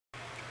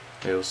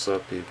Hey, what's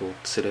up, people?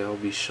 Today I'll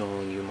be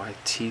showing you my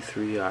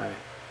T3i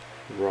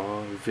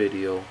raw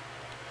video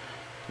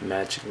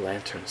magic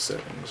lantern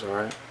settings.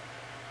 Alright,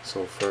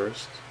 so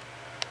first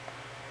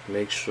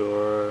make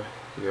sure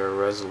your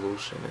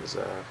resolution is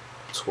at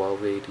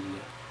 1280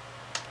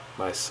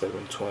 by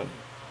 720.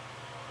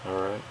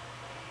 Alright,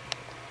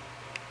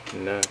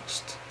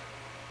 next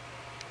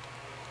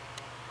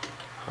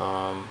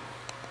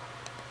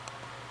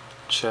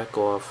check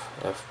off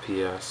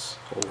FPS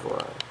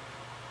override.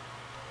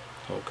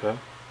 Okay,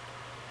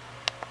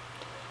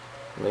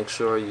 make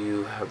sure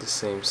you have the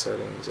same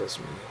settings as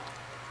me,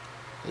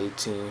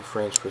 18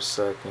 frames per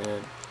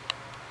second.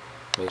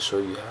 Make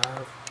sure you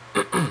have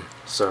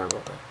sorry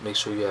about that, make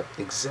sure you have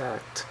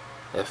exact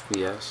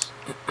FPS.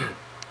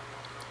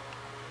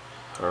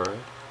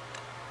 Alright,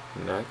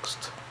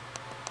 next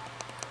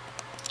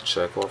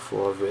check off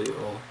raw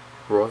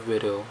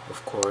video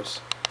of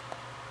course,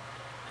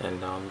 and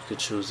you could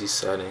choose these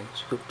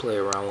settings. You could play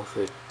around with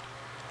it.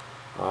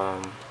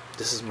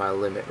 This is my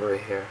limit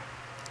right here.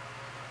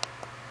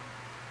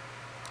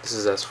 This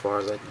is as far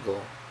as I can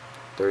go.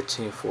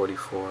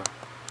 1344.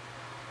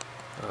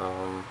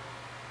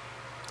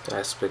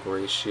 Aspect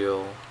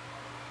ratio.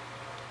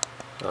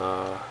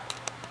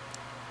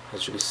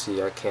 As you can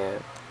see, I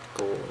can't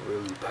go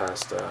really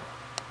past that.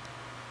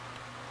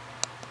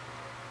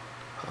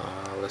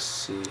 Let's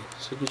see.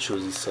 So you can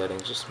choose these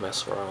settings. Just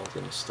mess around with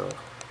any stuff.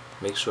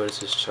 Make sure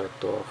this is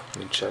checked off.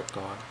 Checked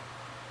on.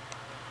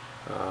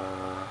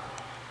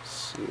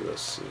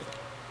 Let's see.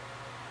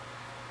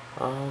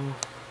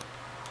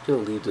 You'll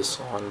leave this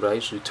on, but I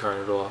usually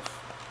turn it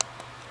off.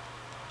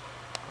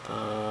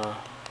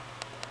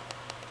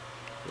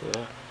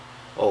 Yeah.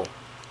 Oh,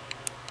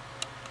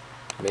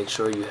 make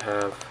sure you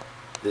have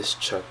this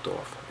checked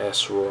off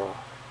as raw.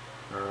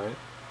 Alright,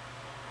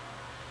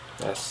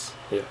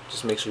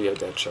 just make sure you have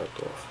that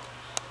checked off.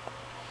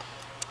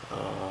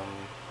 I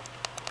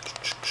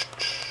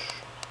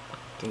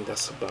think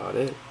that's about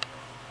it.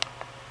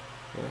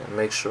 Yeah,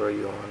 make sure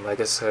you're on, like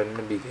I said in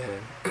the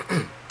beginning,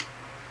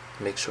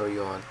 make sure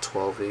you're on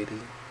 1280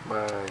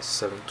 by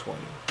 720.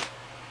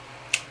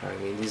 I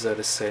mean, these are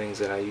the settings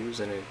that I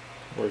use and it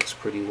works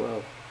pretty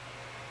well.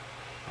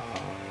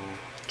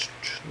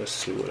 Let's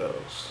see what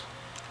else.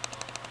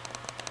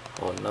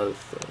 Oh, another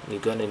thing,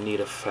 you're gonna need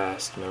a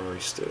fast memory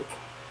stick.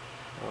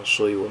 I'll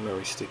show you what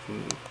memory stick you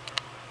need.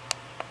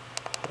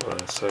 Hold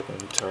on a second,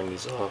 let me turn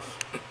these off.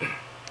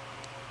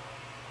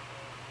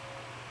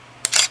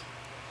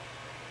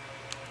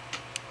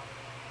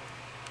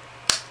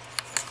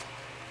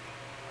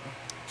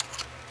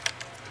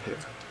 Here,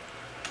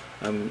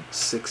 I'm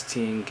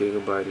 16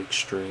 gigabyte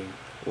extreme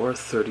or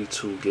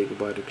 32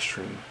 gigabyte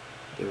extreme.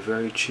 They're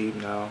very cheap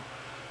now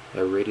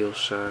at Radio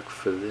Shack.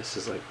 For this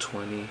is like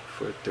 20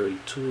 for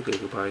 32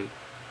 gigabyte.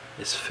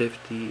 It's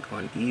 50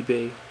 on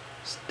eBay.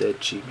 It's dead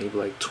cheap, maybe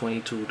like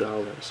 $22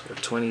 or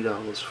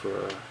 $20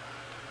 for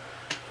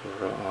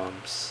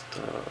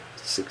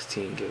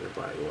 16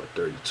 gigabyte or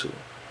 32.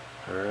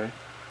 Alright,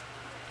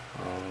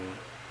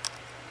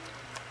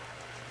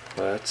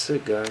 but that's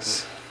it,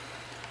 guys.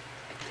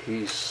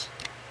 Peace.